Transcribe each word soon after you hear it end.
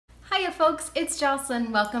Hiya folks, it's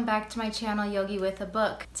Jocelyn. Welcome back to my channel Yogi with a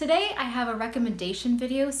Book. Today I have a recommendation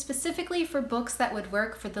video specifically for books that would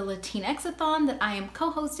work for the Latinx-A-Thon that I am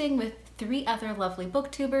co-hosting with 3 other lovely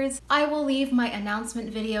booktubers. I will leave my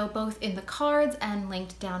announcement video both in the cards and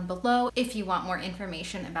linked down below if you want more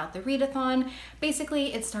information about the readathon.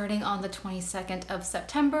 Basically, it's starting on the 22nd of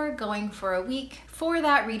September, going for a week. For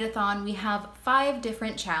that readathon, we have 5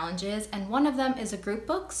 different challenges, and one of them is a group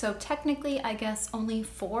book, so technically I guess only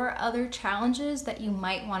 4 other challenges that you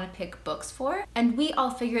might want to pick books for. And we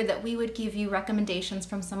all figured that we would give you recommendations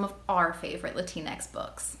from some of our favorite Latinx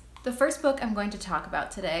books. The first book I'm going to talk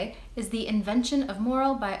about today is The Invention of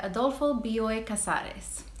Moral by Adolfo Bioy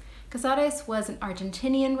Casares. Casares was an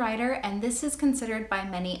Argentinian writer, and this is considered by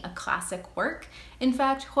many a classic work. In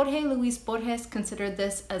fact, Jorge Luis Borges considered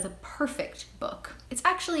this as a perfect book. It's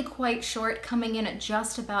actually quite short, coming in at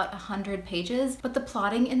just about 100 pages, but the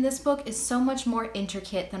plotting in this book is so much more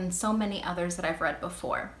intricate than so many others that I've read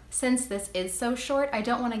before. Since this is so short, I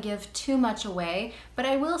don't want to give too much away, but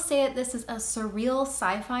I will say that this is a surreal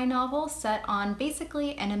sci-fi novel set on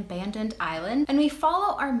basically an abandoned island, and we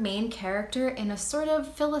follow our main character in a sort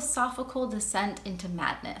of philosophical descent into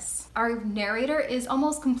madness. Our narrator is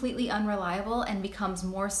almost completely unreliable and becomes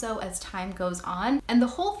more so as time goes on, and the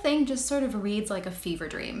whole thing just sort of reads like a fever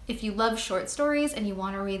dream. If you love short stories and you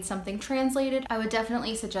want to read something translated, I would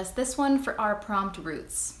definitely suggest this one for our prompt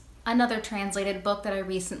roots. Another translated book that I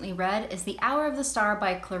recently read is The Hour of the Star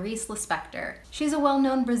by Clarice Lispector. She's a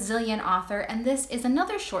well-known Brazilian author, and this is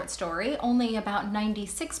another short story, only about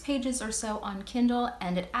 96 pages or so on Kindle,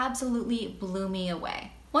 and it absolutely blew me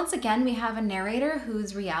away. Once again, we have a narrator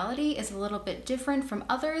whose reality is a little bit different from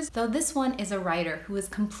others, though this one is a writer who is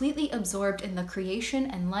completely absorbed in the creation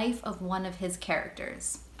and life of one of his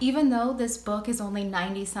characters. Even though this book is only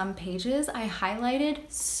 90-some pages, I highlighted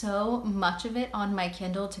so much of it on my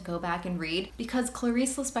Kindle to go back and read because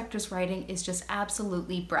Clarice Lispector's writing is just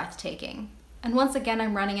absolutely breathtaking. And once again,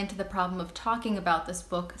 I'm running into the problem of talking about this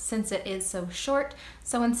book since it is so short,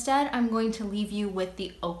 so instead I'm going to leave you with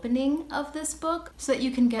the opening of this book so that you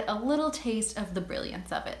can get a little taste of the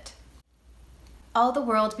brilliance of it. All the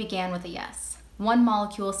world began with a yes. One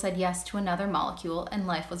molecule said yes to another molecule, and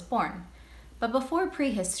life was born. But before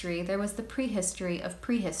prehistory, there was the prehistory of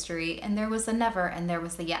prehistory, and there was the never and there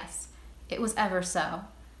was the yes. It was ever so.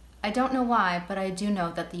 I don't know why, but I do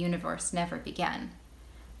know that the universe never began.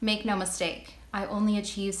 Make no mistake, I only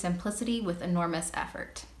achieve simplicity with enormous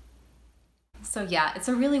effort. So yeah, it's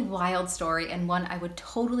a really wild story and one I would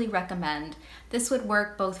totally recommend. This would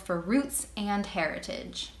work both for roots and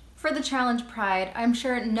heritage. For the challenge Pride, I'm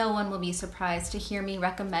sure no one will be surprised to hear me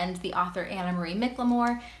recommend the author Anna Marie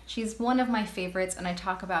McLemore. She's one of my favorites, and I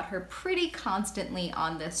talk about her pretty constantly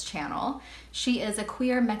on this channel. She is a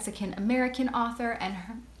queer Mexican American author,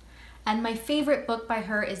 and my favorite book by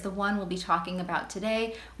her is the one we'll be talking about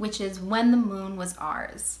today, which is When the Moon Was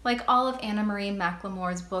Ours. Like all of Anna Marie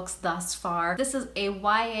McLemore's books thus far, this is a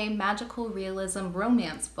YA magical realism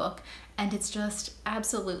romance book, and it's just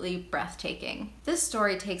absolutely breathtaking. This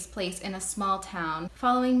story takes place in a small town,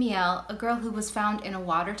 following Miel, a girl who was found in a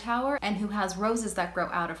water tower and who has roses that grow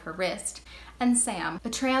out of her wrist, and Sam, a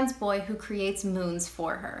trans boy who creates moons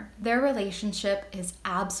for her. Their relationship is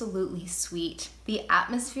absolutely sweet. The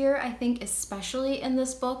atmosphere, I think, especially in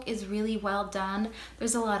this book, is really well done.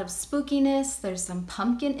 There's a lot of spookiness, there's some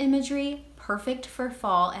pumpkin imagery, perfect for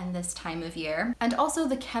fall and this time of year. And also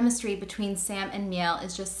the chemistry between Sam and Miel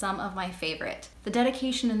is just some of my favorite. The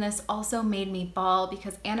dedication in this also made me bawl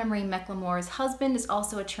because Anna Marie McLemore's husband is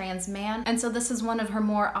also a trans man, and so this is one of her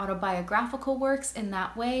more autobiographical works in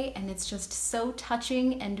that way, and it's just so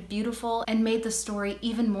touching and beautiful and made the story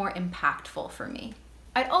even more impactful for me.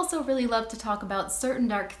 I'd also really love to talk about Certain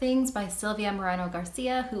Dark Things by Sylvia Moreno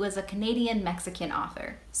Garcia, who is a Canadian-Mexican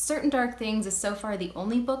author. Certain Dark Things is so far the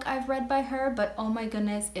only book I've read by her, but oh my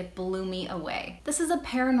goodness, it blew me away. This is a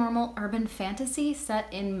paranormal urban fantasy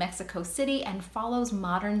set in Mexico City and follows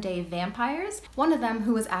modern-day vampires. One of them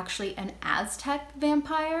who is actually an Aztec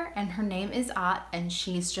vampire, and her name is At, and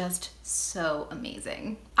she's just so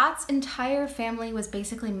amazing. At's entire family was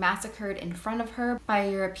basically massacred in front of her by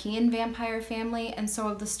a European vampire family, and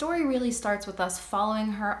so the story really starts with us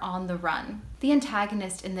following her on the run. The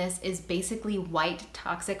antagonist in this is basically white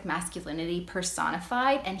toxic masculinity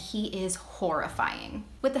personified, and he is horrifying.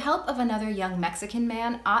 With the help of another young Mexican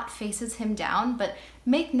man, At faces him down, but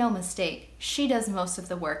make no mistake, she does most of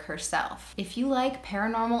the work herself. If you like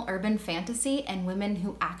paranormal urban fantasy and women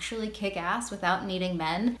who actually kick ass without needing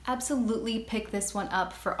men, absolutely pick this one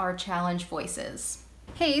up for our challenge voices.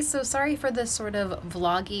 Hey, so sorry for this sort of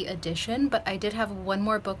vloggy edition, but I did have one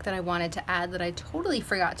more book that I wanted to add that I totally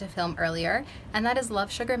forgot to film earlier, and that is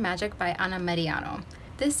Love, Sugar, Magic by Ana Mariano.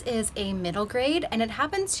 This is a middle grade, and it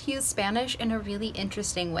happens to use Spanish in a really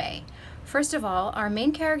interesting way. First of all, our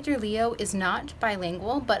main character Leo is not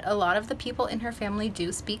bilingual, but a lot of the people in her family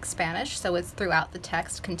do speak Spanish, so it's throughout the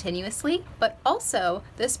text continuously. But also,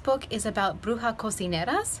 this book is about bruja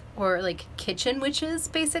cocineras, or like kitchen witches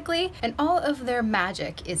basically, and all of their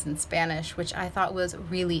magic is in Spanish, which I thought was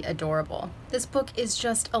really adorable. This book is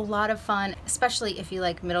just a lot of fun, especially if you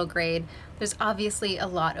like middle grade. There's obviously a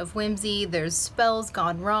lot of whimsy, there's spells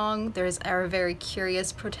gone wrong, there's our very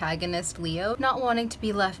curious protagonist Leo not wanting to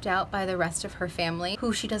be left out by the rest of her family,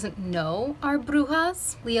 who she doesn't know are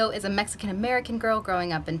brujas. Leo is a Mexican American girl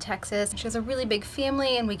growing up in Texas. She has a really big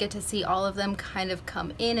family, and we get to see all of them kind of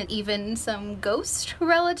come in, and even some ghost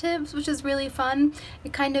relatives, which is really fun.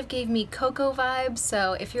 It kind of gave me Coco vibes,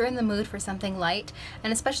 so if you're in the mood for something light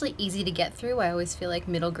and especially easy to get through, I always feel like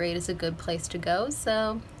middle grade is a good place to go,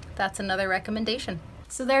 so that's another recommendation.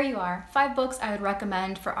 So there you are, 5 books I would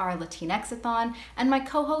recommend for our Latinx-A-Thon, and my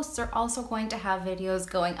co-hosts are also going to have videos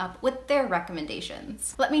going up with their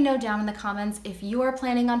recommendations. Let me know down in the comments if you are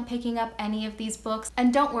planning on picking up any of these books,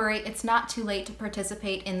 and don't worry, it's not too late to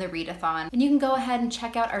participate in the readathon. And you can go ahead and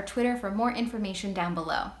check out our Twitter for more information down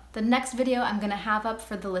below. The next video I'm gonna have up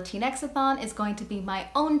for the Latinx-A-Thon is going to be my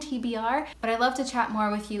own TBR, but I'd love to chat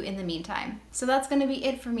more with you in the meantime. So that's gonna be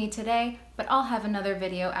it for me today, but I'll have another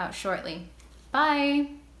video out shortly. Bye!